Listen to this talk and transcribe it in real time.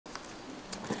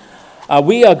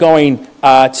We are going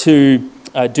to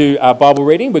do our Bible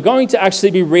reading. We're going to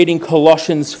actually be reading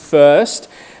Colossians first.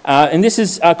 And this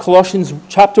is Colossians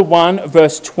chapter 1,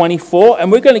 verse 24. And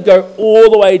we're going to go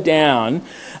all the way down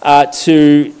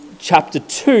to chapter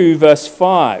 2, verse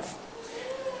 5.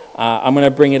 I'm going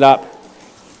to bring it up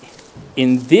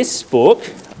in this book.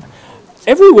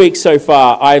 Every week so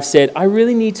far, I've said, I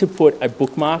really need to put a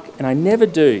bookmark, and I never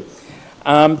do.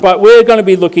 But we're going to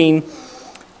be looking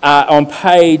on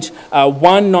page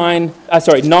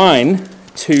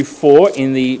 924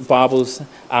 in the Bibles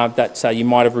that you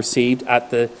might have received at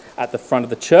the front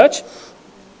of the church.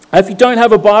 If you don't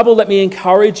have a Bible, let me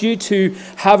encourage you to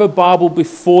have a Bible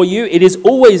before you. It is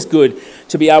always good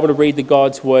to be able to read the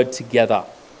God's Word together.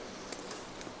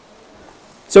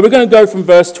 So we're going to go from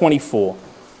verse 24.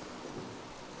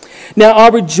 Now I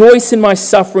rejoice in my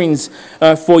sufferings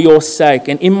for your sake,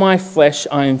 and in my flesh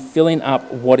I am filling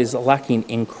up what is lacking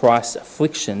in Christ's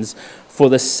afflictions for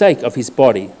the sake of his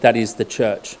body, that is the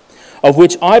church, of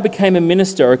which I became a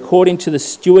minister according to the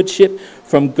stewardship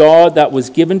from God that was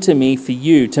given to me for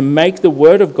you, to make the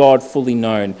word of God fully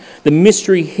known, the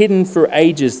mystery hidden for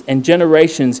ages and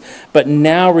generations, but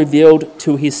now revealed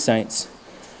to his saints.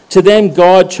 To them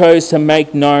God chose to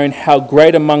make known how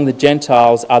great among the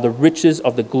Gentiles are the riches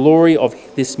of the glory of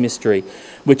this mystery,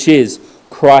 which is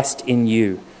Christ in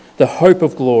you, the hope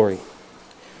of glory.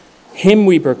 Him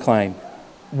we proclaim,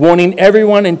 warning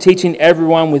everyone and teaching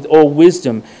everyone with all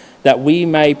wisdom, that we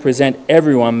may present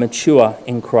everyone mature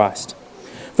in Christ.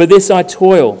 For this I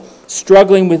toil,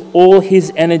 struggling with all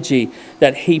his energy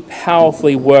that he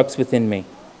powerfully works within me.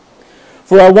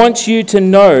 For I want you to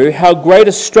know how great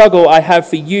a struggle I have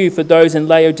for you, for those in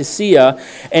Laodicea,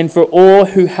 and for all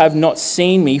who have not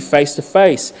seen me face to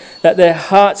face, that their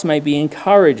hearts may be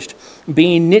encouraged,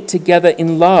 being knit together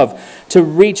in love, to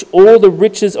reach all the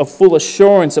riches of full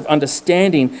assurance of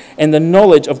understanding and the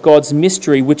knowledge of God's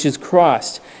mystery, which is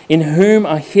Christ, in whom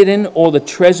are hidden all the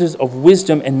treasures of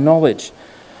wisdom and knowledge.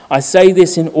 I say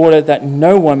this in order that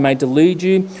no one may delude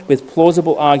you with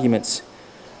plausible arguments.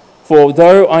 For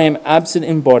though I am absent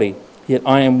in body, yet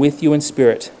I am with you in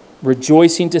spirit,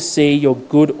 rejoicing to see your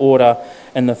good order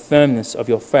and the firmness of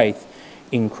your faith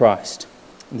in Christ.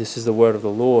 And this is the word of the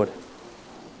Lord.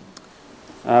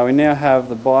 We now have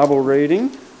the Bible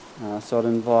reading, so I'd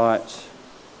invite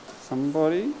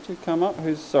somebody to come up.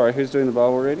 Who's doing the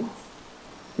Bible reading?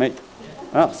 Me?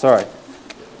 Oh, sorry.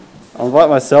 I'll invite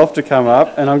myself to come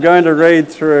up, and I'm going to read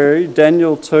through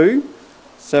Daniel 2,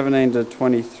 17 to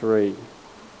 23.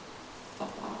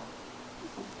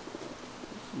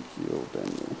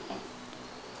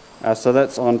 So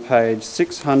that's on page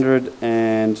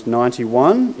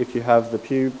 691 if you have the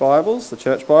Pew Bibles, the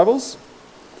church Bibles.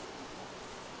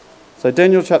 So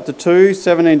Daniel chapter 2,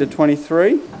 17 to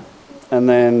 23, and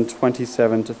then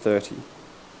 27 to 30.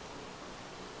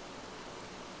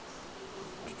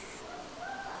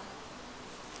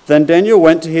 Then Daniel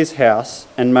went to his house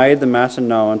and made the matter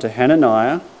known to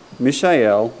Hananiah,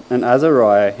 Mishael, and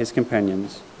Azariah, his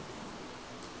companions,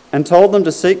 and told them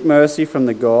to seek mercy from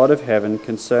the God of heaven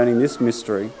concerning this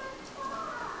mystery,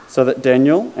 so that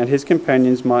Daniel and his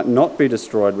companions might not be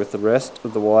destroyed with the rest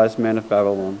of the wise men of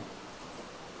Babylon.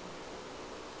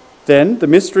 Then the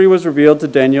mystery was revealed to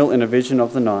Daniel in a vision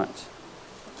of the night.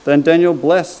 Then Daniel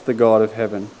blessed the God of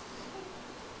heaven.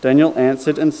 Daniel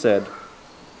answered and said,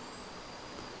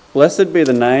 Blessed be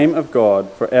the name of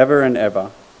God forever and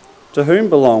ever, to whom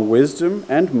belong wisdom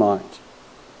and might.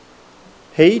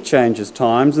 He changes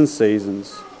times and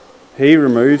seasons. He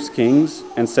removes kings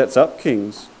and sets up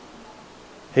kings.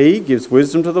 He gives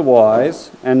wisdom to the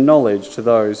wise and knowledge to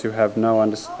those who have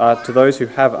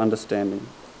understanding.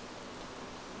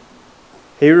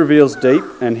 He reveals deep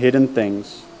and hidden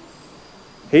things.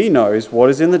 He knows what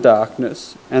is in the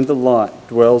darkness, and the light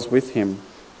dwells with him.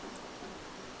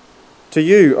 To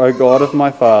you, O God of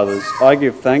my fathers, I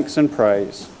give thanks and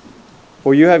praise,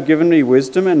 for you have given me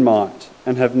wisdom and might,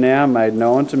 and have now made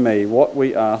known to me what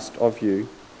we asked of you.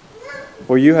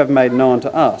 For you have made known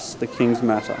to us the king's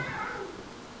matter.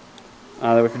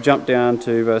 Then we can jump down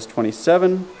to verse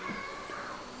 27.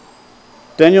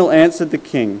 Daniel answered the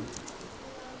king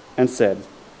and said,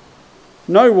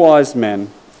 No wise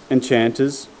men,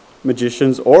 enchanters,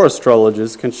 magicians, or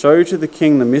astrologers can show to the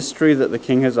king the mystery that the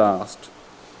king has asked.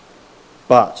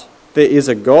 But there is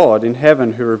a God in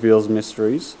heaven who reveals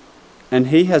mysteries, and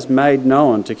he has made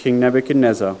known to King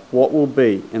Nebuchadnezzar what will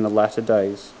be in the latter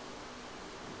days.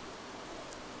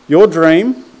 Your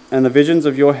dream and the visions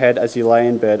of your head as you lay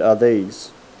in bed are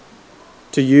these.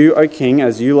 To you, O king,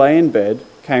 as you lay in bed,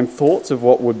 came thoughts of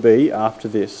what would be after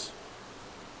this.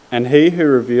 And he who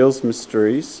reveals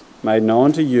mysteries made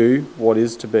known to you what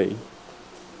is to be.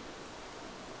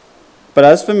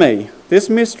 But as for me,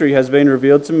 this mystery has been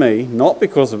revealed to me, not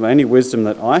because of any wisdom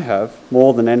that I have,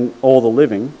 more than all the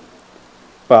living,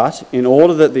 but in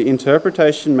order that the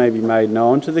interpretation may be made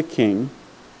known to the king,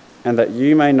 and that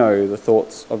you may know the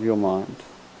thoughts of your mind.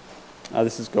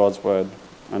 This is God's word,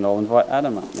 and I'll invite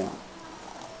Adam up now.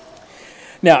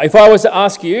 Now, if I was to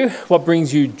ask you what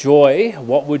brings you joy,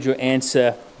 what would your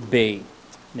answer be?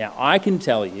 Now, I can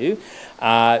tell you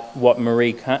what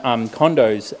Marie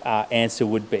Kondo's answer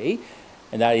would be,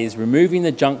 and that is removing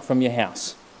the junk from your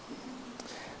house.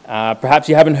 Perhaps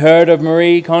you haven't heard of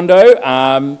Marie Kondo.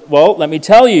 Well, let me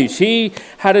tell you, she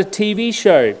had a TV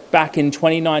show back in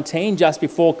 2019, just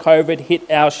before COVID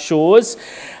hit our shores.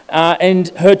 And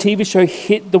her TV show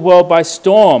hit the world by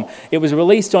storm. It was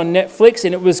released on Netflix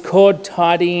and it was called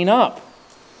Tidying Up.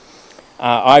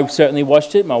 I certainly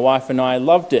watched it. My wife and I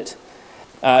loved it.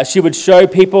 She would show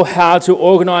people how to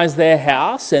organize their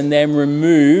house and then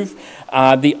remove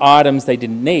the items they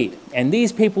didn't need. And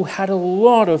these people had a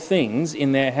lot of things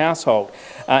in their household.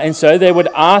 And so they would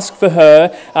ask for her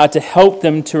to help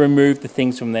them to remove the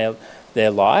things from their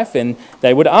life. And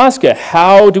they would ask her,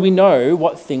 how do we know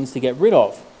what things to get rid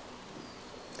of?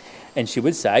 And she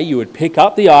would say, you would pick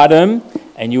up the item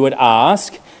and you would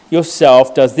ask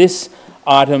yourself, does this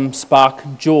item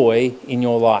spark joy in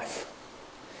your life?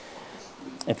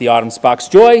 If the item sparks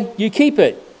joy, you keep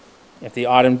it. If the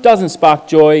item doesn't spark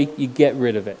joy, you get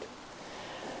rid of it.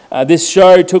 This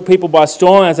show took people by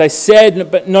storm, as I said,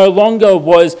 but no longer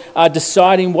was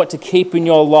deciding what to keep in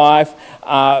your life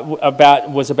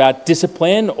was about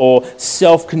discipline or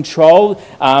self-control.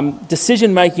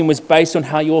 Decision-making was based on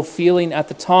how you're feeling at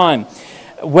the time,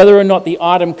 whether or not the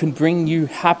item can bring you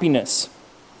happiness.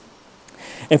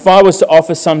 If I was to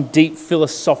offer some deep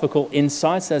philosophical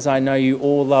insights, as I know you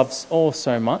all love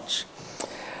so much,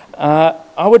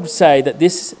 I would say that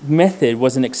this method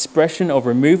was an expression of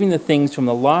removing the things from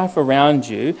the life around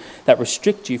you that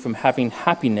restrict you from having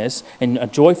happiness and a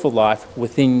joyful life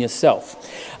within yourself.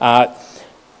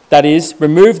 That is,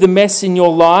 remove the mess in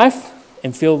your life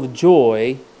and feel the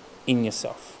joy in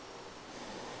yourself.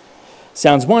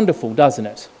 Sounds wonderful, doesn't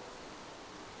it?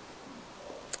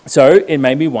 So it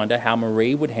made me wonder how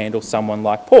Marie would handle someone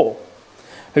like Paul,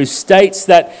 who states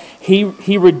that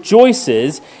he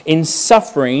rejoices in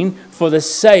suffering for the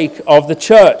sake of the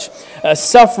church.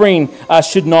 Suffering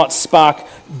should not spark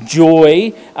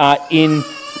joy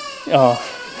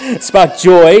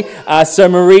So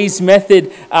Marie's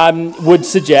method would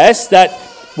suggest that,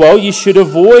 well, you should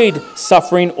avoid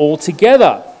suffering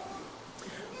altogether.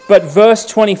 But verse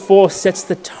 24 sets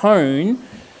the tone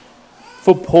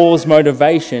for Paul's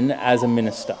motivation as a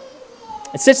minister.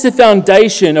 It sets the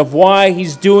foundation of why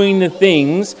he's doing the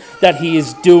things that he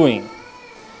is doing.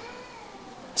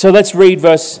 So let's read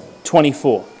verse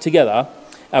 24 together.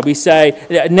 We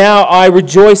say, now I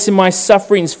rejoice in my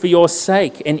sufferings for your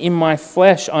sake, and in my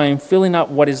flesh I am filling up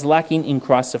what is lacking in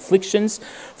Christ's afflictions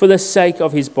for the sake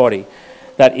of his body,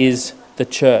 that is the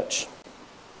church.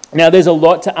 Now, there's a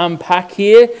lot to unpack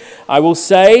here, I will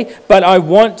say, but I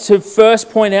want to first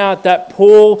point out that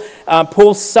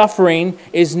Paul's suffering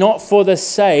is not for the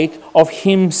sake of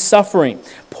him suffering.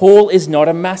 Paul is not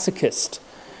a masochist.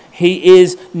 He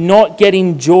is not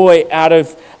getting joy out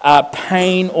of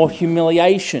pain or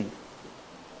humiliation.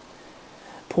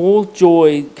 Paul's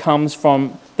joy comes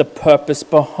from the purpose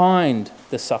behind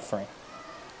the suffering.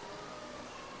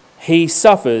 He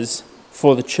suffers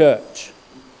for the church.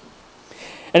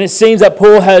 And it seems that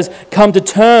Paul has come to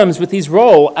terms with his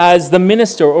role as the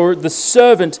minister or the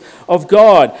servant of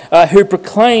God who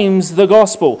proclaims the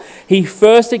gospel. He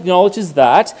first acknowledges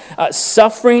that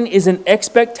suffering is an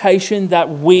expectation that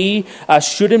we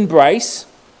should embrace.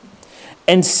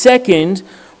 And second,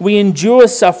 we endure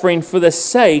suffering for the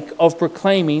sake of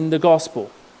proclaiming the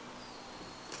gospel.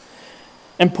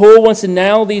 And Paul wants to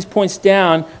nail these points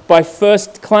down by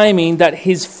first claiming that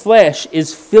his flesh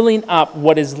is filling up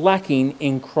what is lacking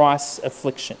in Christ's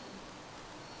affliction.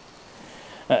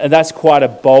 That's quite a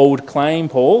bold claim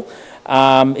Paul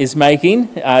is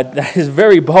making. That is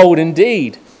very bold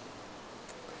indeed.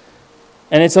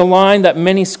 And it's a line that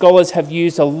many scholars have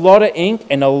used a lot of ink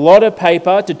and a lot of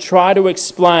paper to try to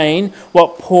explain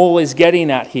what Paul is getting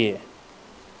at here.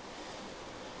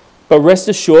 But rest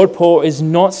assured, Paul is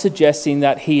not suggesting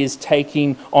that he is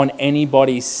taking on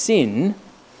anybody's sin.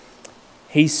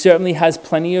 He certainly has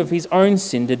plenty of his own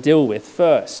sin to deal with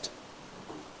first.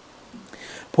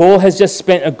 Paul has just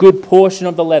spent a good portion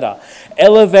of the letter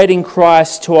elevating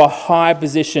Christ to a high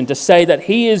position, to say that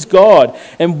he is God.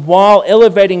 And while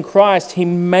elevating Christ, he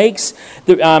makes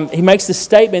the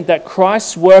statement that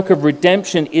Christ's work of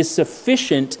redemption is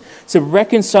sufficient to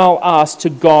reconcile us to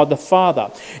God the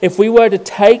Father. If we were to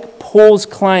take Paul's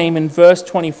claim in verse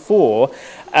 24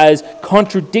 as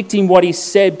contradicting what he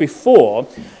said before,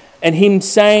 and him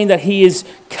saying that he is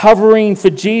covering for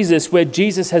Jesus where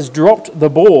Jesus has dropped the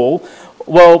ball,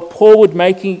 well, Paul would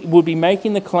be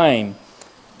making the claim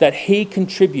that he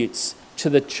contributes to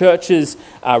the church's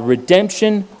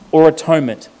redemption or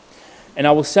atonement. And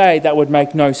I will say that would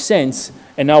make no sense,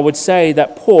 and I would say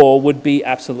that Paul would be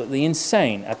absolutely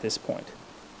insane at this point.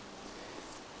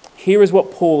 Here is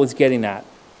what Paul is getting at,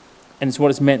 and it's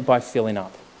what is meant by filling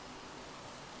up.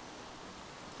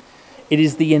 It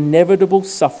is the inevitable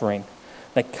suffering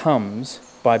that comes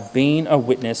by being a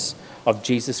witness of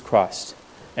Jesus Christ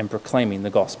and proclaiming the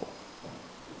gospel.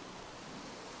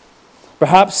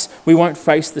 Perhaps we won't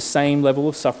face the same level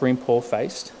of suffering Paul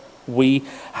faced. We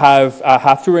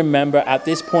have to remember at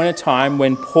this point in time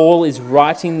when Paul is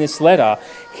writing this letter,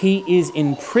 he is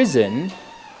in prison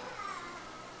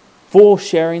for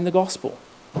sharing the gospel.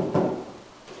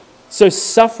 So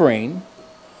suffering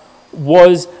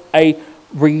was a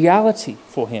reality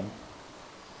for him.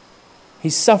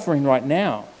 He's suffering right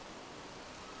now.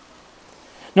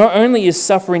 Not only is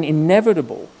suffering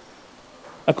inevitable,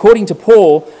 according to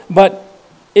Paul, but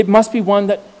it must be one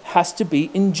that has to be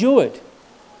endured.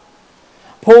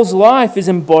 Paul's life is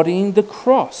embodying the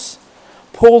cross.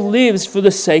 Paul lives for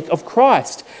the sake of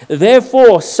Christ,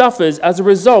 therefore suffers as a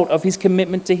result of his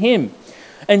commitment to him.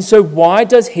 And so why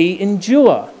does he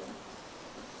endure?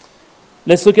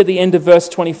 Let's look at the end of verse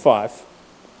 25.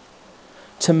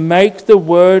 To make the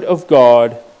word of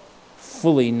God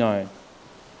fully known.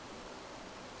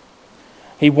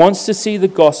 He wants to see the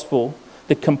gospel,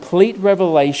 the complete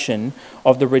revelation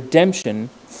of the redemption,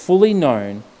 fully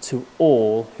known to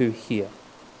all who hear.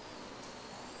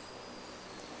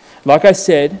 Like I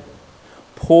said,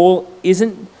 Paul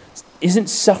isn't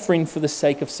suffering for the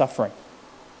sake of suffering.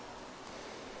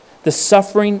 The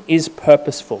suffering is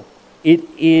purposeful. It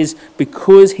is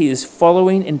because he is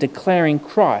following and declaring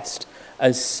Christ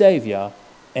as Saviour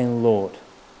and Lord.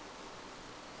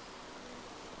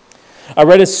 I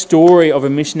read a story of a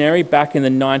missionary back in the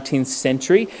 19th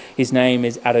century. His name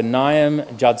is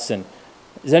Adoniram Judson.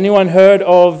 Has anyone heard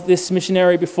of this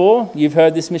missionary before? You've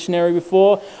heard this missionary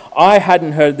before? I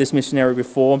hadn't heard this missionary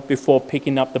before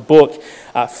picking up the book,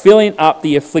 Filling Up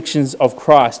the Afflictions of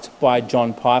Christ by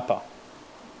John Piper.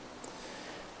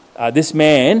 This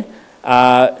man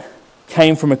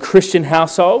came from a Christian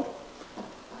household.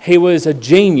 He was a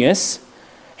genius.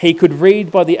 He could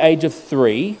read by the age of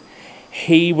 3.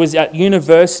 He was at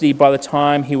university by the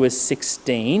time he was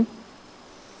 16.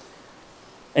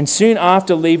 And soon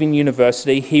after leaving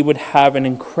university, he would have an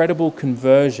incredible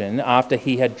conversion after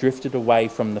he had drifted away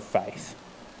from the faith.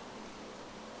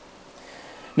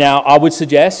 Now, I would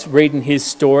suggest reading his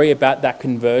story about that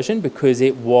conversion because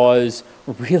it was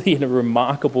really a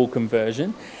remarkable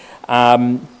conversion.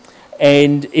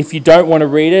 And if you don't want to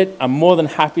read it, I'm more than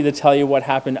happy to tell you what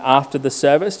happened after the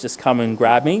service. Just come and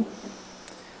grab me.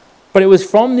 But it was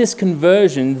from this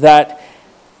conversion that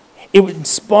it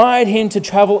inspired him to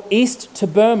travel east to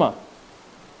Burma.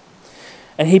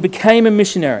 And he became a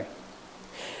missionary.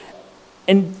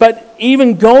 But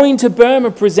even going to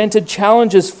Burma presented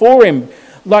challenges for him,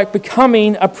 like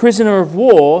becoming a prisoner of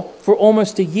war for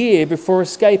almost a year before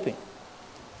escaping.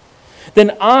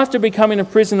 Then after becoming a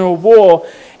prisoner of war,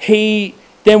 he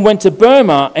then went to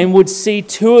Burma and would see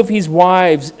 2 of his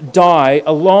wives die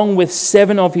along with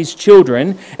 7 of his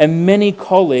children and many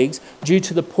colleagues due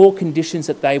to the poor conditions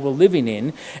that they were living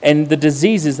in and the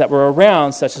diseases that were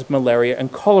around, such as malaria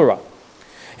and cholera.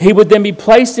 He would then be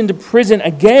placed into prison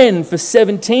again for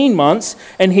 17 months,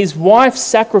 and his wife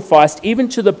sacrificed even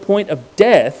to the point of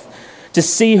death to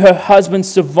see her husband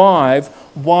survive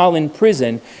while in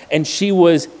prison, and she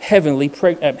was heavily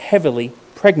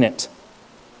pregnant.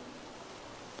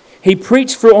 He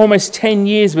preached for almost 10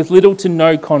 years with little to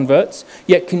no converts,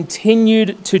 yet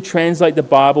continued to translate the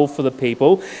Bible for the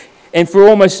people. And for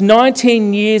almost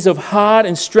 19 years of hard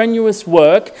and strenuous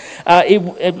work,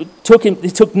 it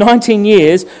took 19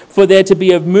 years for there to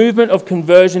be a movement of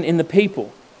conversion in the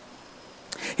people.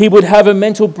 He would have a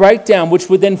mental breakdown, which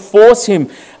would then force him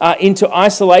into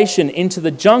isolation, into the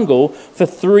jungle for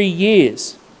 3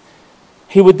 years.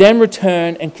 He would then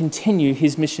return and continue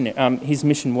his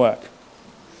mission work.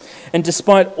 And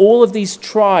despite all of these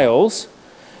trials,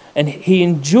 and he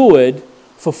endured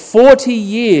for 40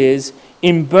 years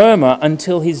in Burma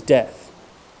until his death.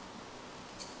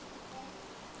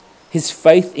 His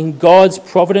faith in God's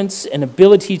providence and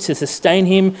ability to sustain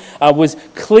him was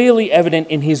clearly evident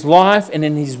in his life and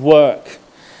in his work.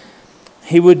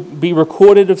 He would be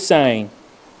recorded of saying,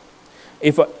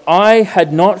 "If I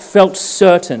had not felt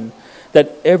certain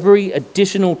that every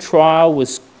additional trial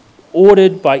was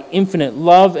ordered by infinite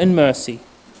love and mercy,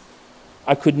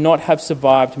 I could not have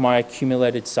survived my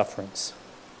accumulated sufferings."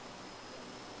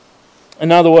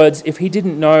 In other words, if he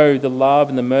didn't know the love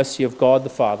and the mercy of God the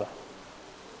Father,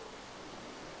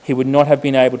 he would not have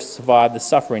been able to survive the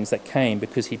sufferings that came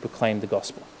because he proclaimed the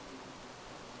gospel.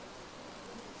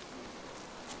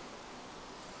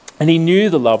 And he knew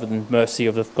the love and mercy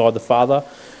of God the Father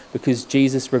because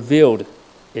Jesus revealed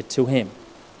it to him.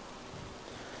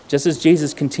 Just as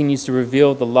Jesus continues to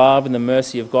reveal the love and the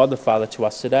mercy of God the Father to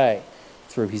us today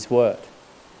through his word.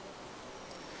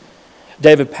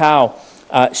 David Powell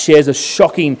shares a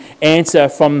shocking answer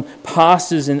from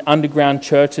pastors in underground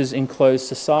churches in closed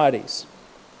societies.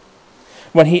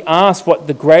 When he asked what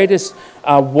the greatest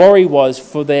worry was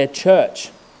for their church,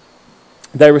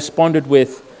 they responded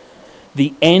with,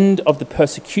 "The end of the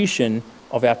persecution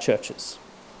of our churches."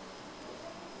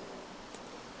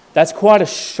 That's quite a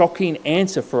shocking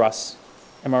answer for us,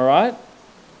 am I right?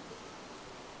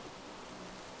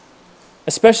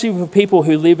 Especially for people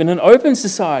who live in an open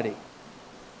society.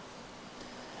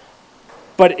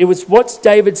 But it was what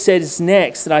David says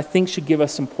next that I think should give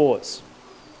us some pause.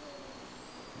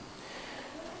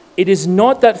 It is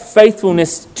not that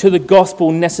faithfulness to the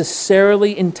gospel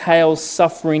necessarily entails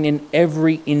suffering in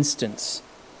every instance.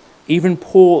 Even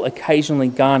Paul occasionally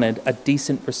garnered a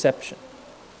decent reception.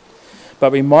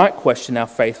 But we might question our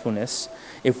faithfulness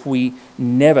if we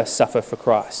never suffer for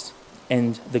Christ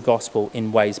and the gospel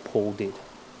in ways Paul did.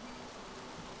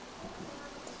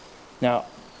 Now,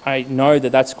 I know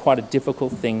that that's quite a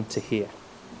difficult thing to hear.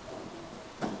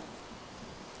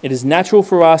 It is natural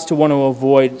for us to want to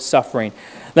avoid suffering.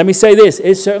 Let me say this,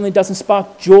 it certainly doesn't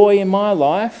spark joy in my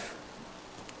life.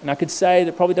 And I could say that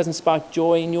it probably doesn't spark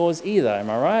joy in yours either,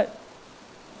 am I right?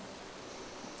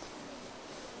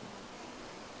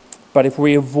 But if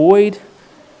we avoid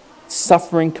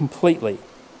suffering completely,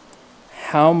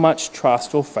 how much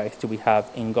trust or faith do we have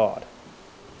in God?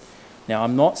 Now,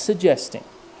 I'm not suggesting,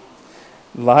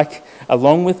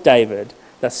 along with David,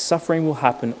 that suffering will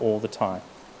happen all the time.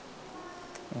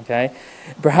 Okay?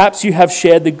 Perhaps you have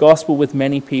shared the gospel with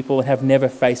many people and have never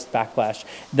faced backlash.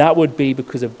 That would be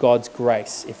because of God's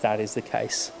grace, if that is the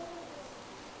case.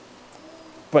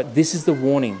 But this is the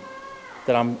warning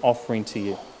that I'm offering to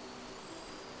you.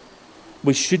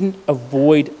 We shouldn't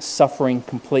avoid suffering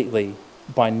completely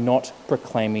by not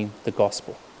proclaiming the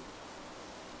gospel.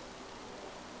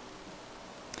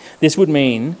 This would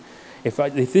mean, if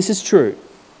this is true,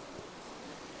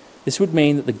 this would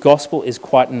mean that the gospel is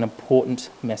quite an important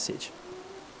message,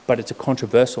 but it's a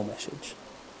controversial message.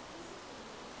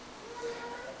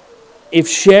 If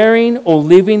sharing or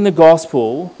living the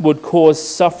gospel would cause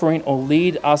suffering or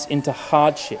lead us into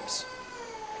hardships,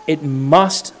 it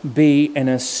must be an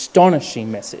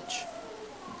astonishing message.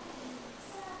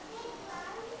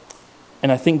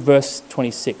 And I think verse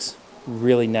 26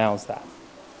 really nails that.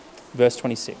 Verse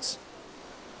 26.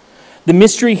 The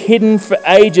mystery hidden for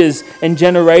ages and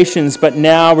generations, but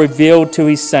now revealed to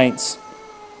his saints.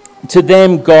 To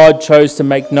them God chose to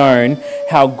make known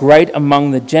how great among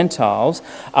the Gentiles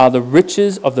are the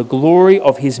riches of the glory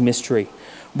of his mystery,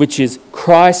 which is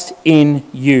Christ in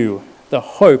you, the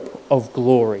hope of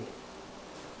glory.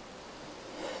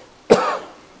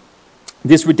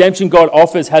 This redemption God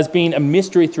offers has been a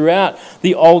mystery throughout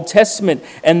the Old Testament.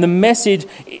 And the message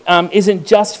isn't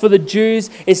just for the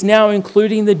Jews, it's now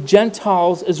including the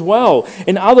Gentiles as well.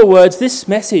 In other words, this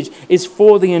message is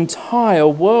for the entire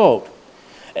world.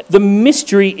 The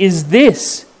mystery is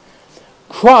this: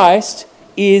 Christ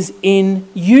is in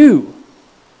you.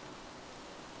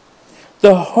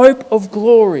 The hope of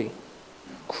glory,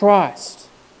 Christ.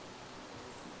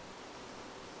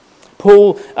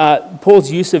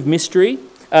 Paul's use of mystery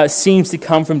seems to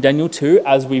come from Daniel 2,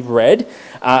 as we've read.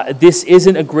 This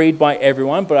isn't agreed by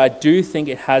everyone, but I do think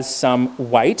it has some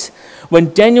weight.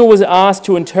 When Daniel was asked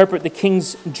to interpret the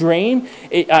king's dream,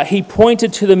 he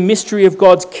pointed to the mystery of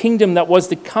God's kingdom that was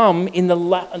to come in the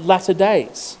latter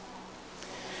days.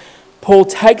 Paul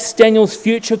takes Daniel's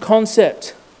future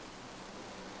concept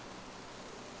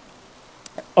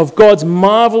of God's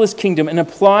marvelous kingdom and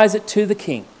applies it to the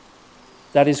king.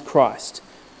 That is Christ.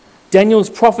 Daniel's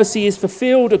prophecy is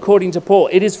fulfilled according to Paul.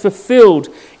 It is fulfilled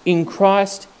in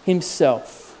Christ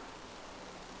himself.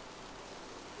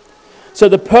 So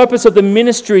the purpose of the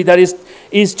ministry that is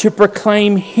is to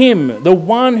proclaim him, the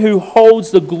one who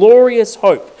holds the glorious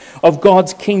hope of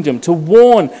God's kingdom, to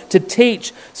warn, to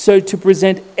teach, so to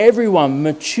present everyone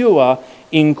mature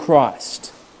in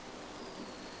Christ.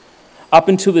 Up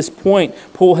until this point,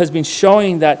 Paul has been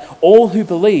showing that all who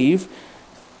believe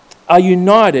are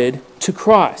united to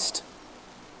Christ,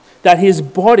 that his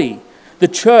body, the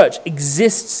church,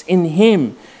 exists in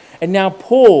him. And now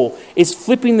Paul is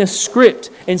flipping the script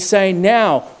and saying,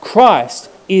 now Christ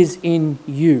is in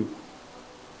you.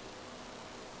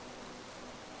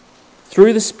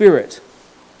 Through the Spirit,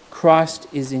 Christ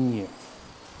is in you.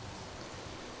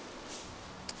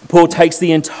 Paul takes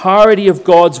the entirety of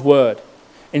God's word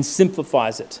and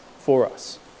simplifies it for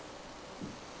us.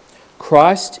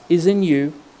 Christ is in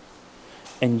you,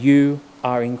 and you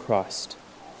are in Christ.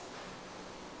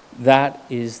 That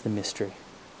is the mystery.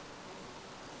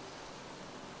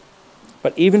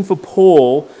 But even for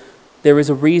Paul, there is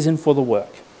a reason for the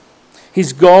work.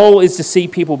 His goal is to see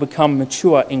people become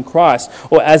mature in Christ,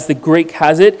 or as the Greek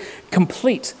has it,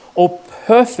 complete or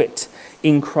perfect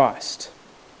in Christ.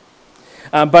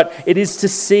 But it is to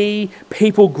see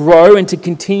people grow and to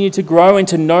continue to grow and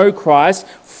to know Christ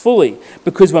fully.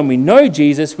 Because when we know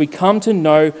Jesus, we come to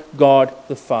know God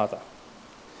the Father.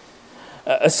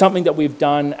 Something that we've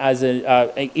done as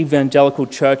an evangelical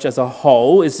church as a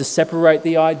whole is to separate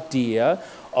the idea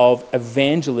of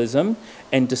evangelism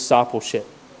and discipleship.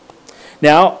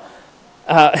 Now,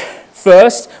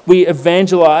 first we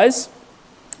evangelize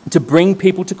to bring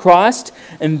people to Christ,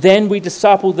 and then we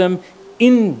disciple them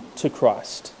into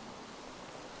Christ.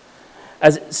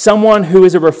 As someone who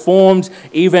is a reformed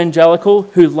evangelical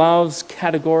who loves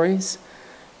categories,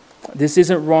 this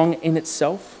isn't wrong in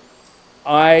itself.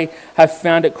 I have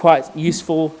found it quite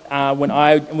useful when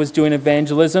I was doing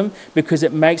evangelism, because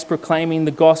it makes proclaiming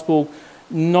the gospel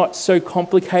not so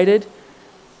complicated.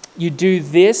 You do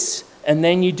this, and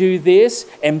then you do this,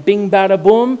 and bing, bada,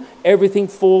 boom, everything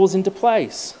falls into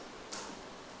place.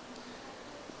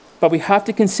 But we have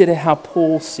to consider how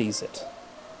Paul sees it.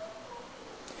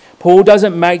 Paul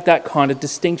doesn't make that kind of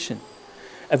distinction.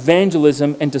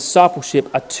 Evangelism and discipleship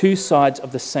are two sides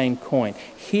of the same coin.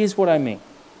 Here's what I mean.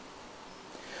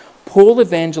 Paul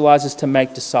evangelizes to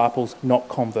make disciples, not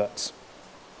converts.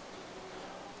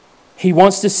 He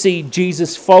wants to see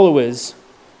Jesus followers,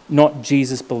 not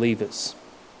Jesus believers.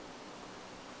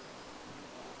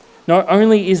 Not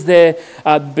only is there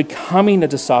becoming a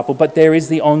disciple, but there is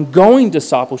the ongoing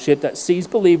discipleship that sees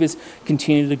believers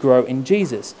continue to grow in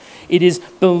Jesus. It is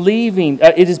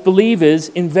believers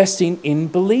investing in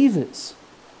believers.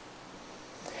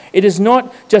 It is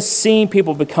not just seeing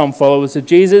people become followers of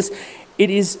Jesus.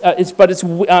 It's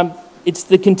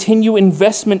the continued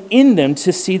investment in them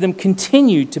to see them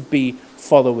continue to be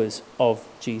followers of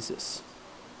Jesus.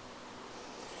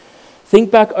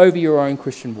 Think back over your own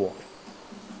Christian walk.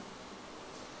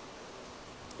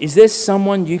 Is there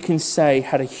someone you can say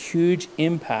had a huge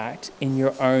impact in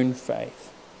your own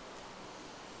faith?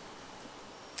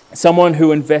 Someone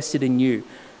who invested in you.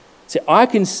 See, I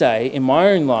can say in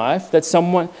my own life that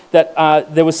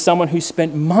there was someone who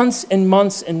spent months and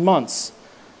months and months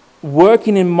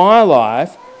working in my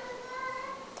life,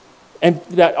 and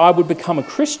that I would become a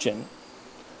Christian.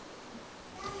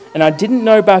 And I didn't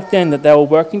know back then that they were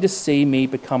working to see me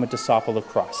become a disciple of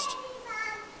Christ.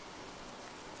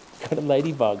 Got a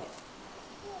ladybug.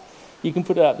 You can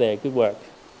put it up there. Good work.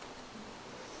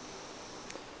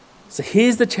 So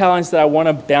here's the challenge that I want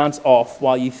to bounce off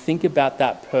while you think about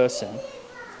that person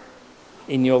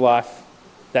in your life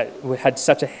that had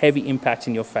such a heavy impact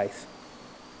in your faith.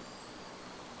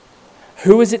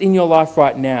 Who is it in your life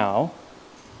right now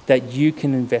that you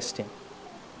can invest in?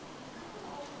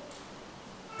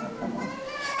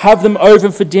 Have them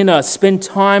over for dinner, spend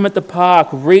time at the park,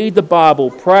 read the Bible,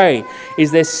 pray.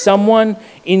 Is there someone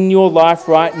in your life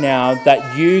right now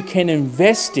that you can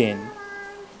invest in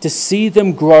to see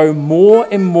them grow more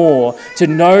and more to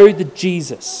know the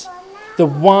Jesus, the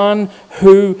one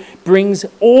who brings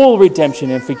all redemption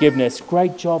and forgiveness?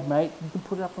 Great job, mate. You can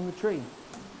put it up on the tree.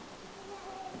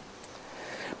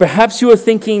 Perhaps you are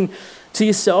thinking to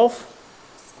yourself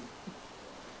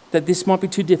that this might be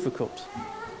too difficult.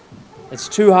 It's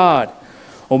too hard.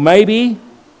 Or maybe,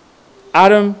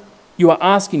 Adam, you are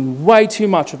asking way too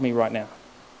much of me right now.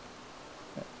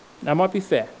 That might be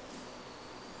fair.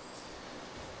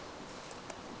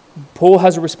 Paul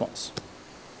has a response.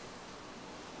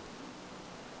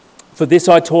 For this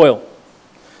I toil,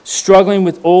 struggling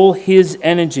with all his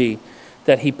energy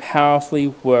that he powerfully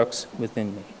works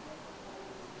within me.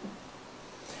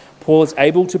 Paul is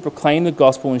able to proclaim the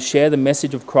gospel and share the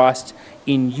message of Christ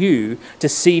in you to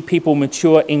see people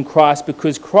mature in Christ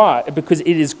because it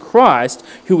is Christ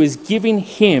who is giving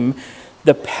him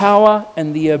the power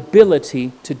and the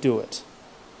ability to do it.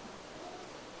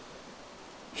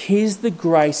 Here's the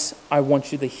grace I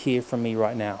want you to hear from me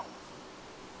right now.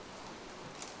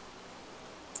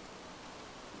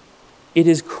 It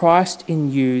is Christ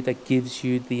in you that gives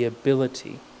you the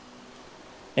ability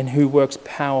and who works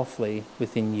powerfully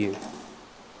within you.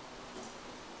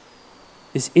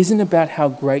 This isn't about how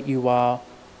great you are.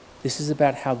 This is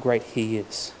about how great he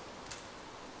is.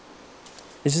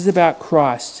 This is about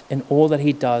Christ and all that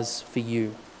he does for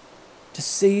you. To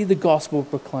see the gospel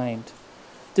proclaimed.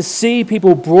 To see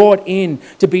people brought in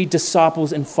to be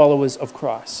disciples and followers of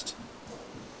Christ.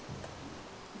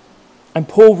 And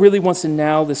Paul really wants to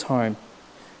nail this home.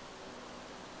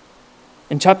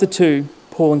 In chapter 2,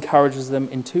 Paul encourages them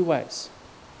in two ways.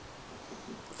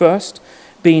 First,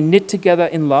 being knit together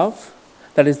in love.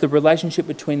 That is the relationship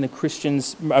between the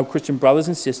Christian brothers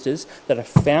and sisters that are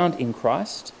found in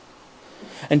Christ.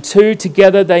 And two,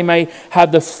 together they may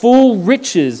have the full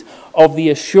riches of the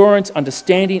assurance,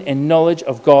 understanding, and knowledge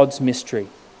of God's mystery,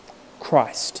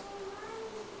 Christ.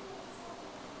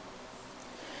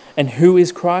 And who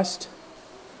is Christ?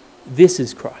 This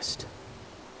is Christ,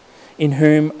 in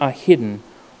whom are hidden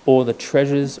all the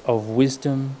treasures of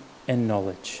wisdom and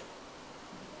knowledge.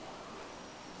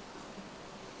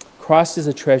 Christ is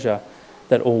a treasure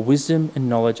that all wisdom and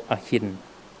knowledge are hidden.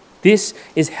 This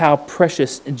is how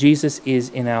precious Jesus is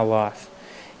in our life.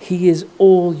 He is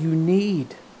all you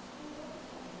need.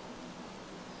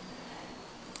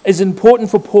 It's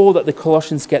important for Paul that the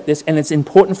Colossians get this, and it's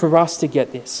important for us to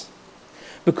get this.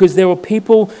 Because there were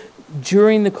people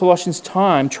during the Colossians'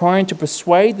 time trying to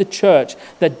persuade the church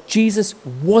that Jesus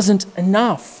wasn't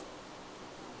enough.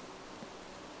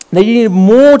 They needed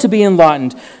more to be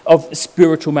enlightened of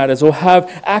spiritual matters, or have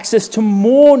access to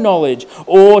more knowledge,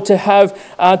 or to have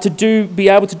be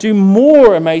able to do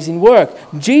more amazing work.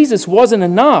 Jesus wasn't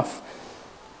enough.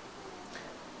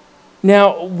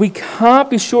 Now, we can't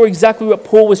be sure exactly what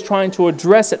Paul was trying to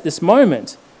address at this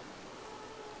moment.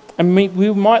 And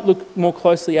we might look more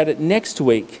closely at it next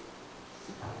week.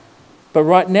 But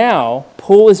right now,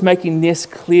 Paul is making this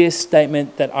clear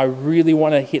statement that I really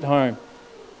want to hit home.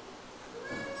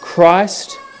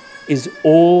 Christ is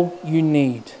all you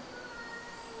need.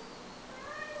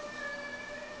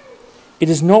 It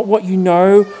is not what you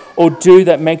know or do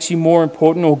that makes you more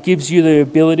important or gives you the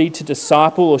ability to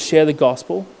disciple or share the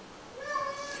gospel.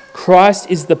 Christ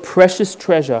is the precious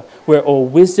treasure where all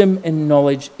wisdom and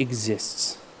knowledge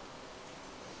exists.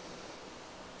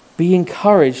 Be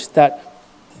encouraged that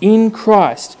in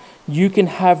Christ you can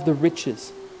have the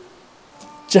riches.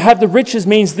 To have the riches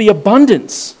means the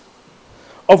abundance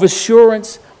of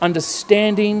assurance,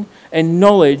 understanding, and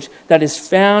knowledge that is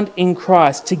found in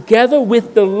Christ, together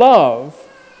with the love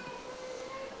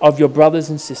of your brothers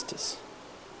and sisters.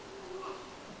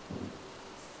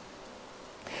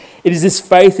 It is this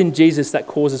faith in Jesus that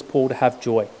causes Paul to have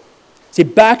joy. See,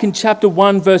 back in chapter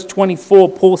 1, verse 24,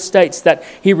 Paul states that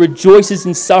he rejoices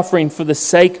in suffering for the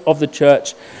sake of the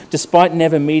church, despite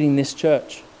never meeting this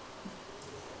church.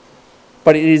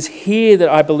 But it is here that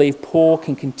I believe Paul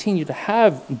can continue to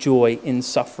have joy in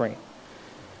suffering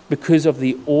because of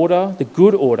the order, the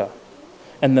good order,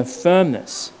 and the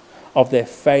firmness of their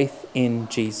faith in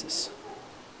Jesus.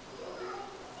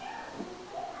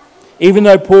 Even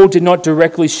though Paul did not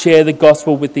directly share the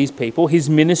gospel with these people, his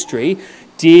ministry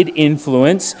did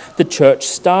influence the church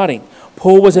starting.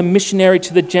 Paul was a missionary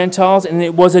to the Gentiles, and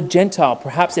it was a Gentile,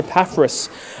 perhaps Epaphras,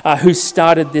 who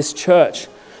started this church.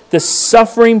 The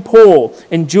suffering Paul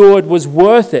endured was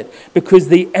worth it because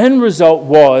the end result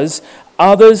was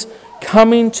others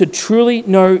coming to truly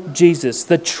know Jesus,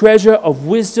 the treasure of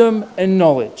wisdom and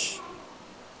knowledge.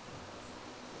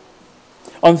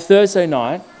 On Thursday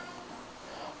night,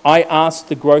 I asked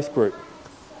the growth group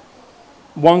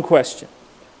one question.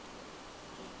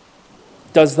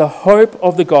 Does the hope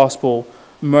of the gospel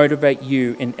motivate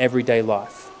you in everyday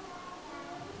life?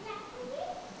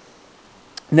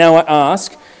 Now I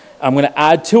ask, I'm going to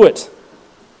add to it.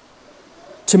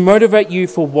 To motivate you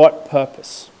for what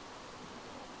purpose?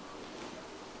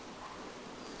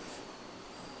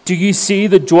 Do you see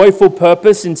the joyful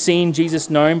purpose in seeing Jesus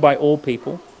known by all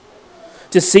people?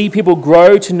 To see people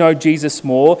grow to know Jesus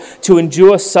more, to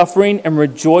endure suffering and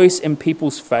rejoice in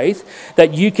people's faith,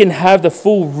 that you can have the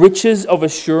full riches of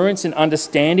assurance and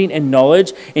understanding and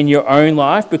knowledge in your own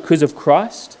life because of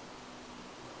Christ?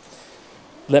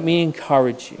 Let me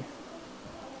encourage you.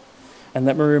 And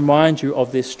let me remind you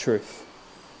of this truth.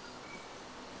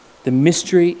 The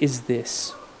mystery is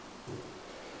this.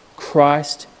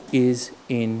 Christ is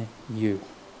in you.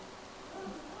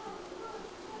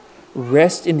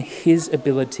 Rest in his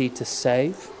ability to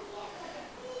save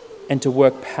and to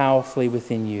work powerfully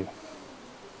within you.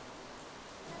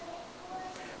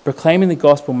 Proclaiming the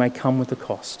gospel may come with a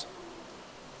cost,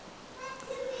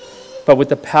 but with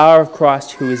the power of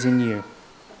Christ who is in you,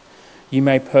 you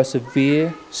may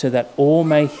persevere so that all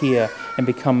may hear and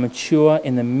become mature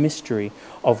in the mystery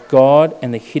of God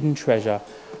and the hidden treasure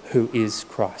who is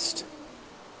Christ.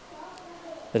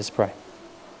 Let us pray.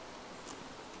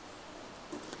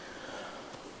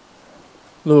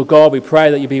 Lord God, we pray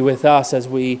that you be with us as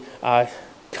we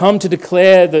come to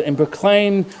declare and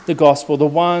proclaim the gospel, the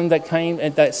one that came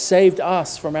and that saved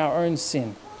us from our own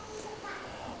sin.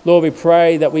 Lord, we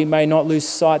pray that we may not lose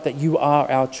sight that you are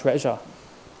our treasure,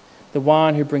 the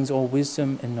one who brings all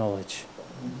wisdom and knowledge.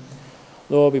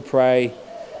 Lord, we pray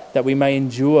that we may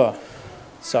endure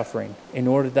suffering in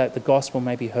order that the gospel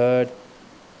may be heard,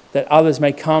 that others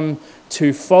may come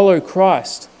to follow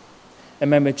Christ and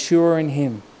may mature in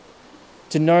him,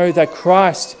 to know that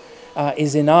Christ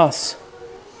is in us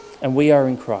and we are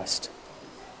in Christ.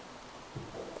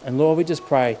 And Lord, we just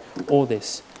pray all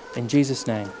this in Jesus'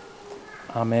 name.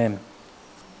 Amen.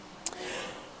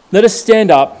 Let us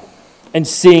stand up and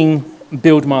sing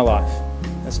Build My Life.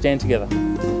 Let's stand together.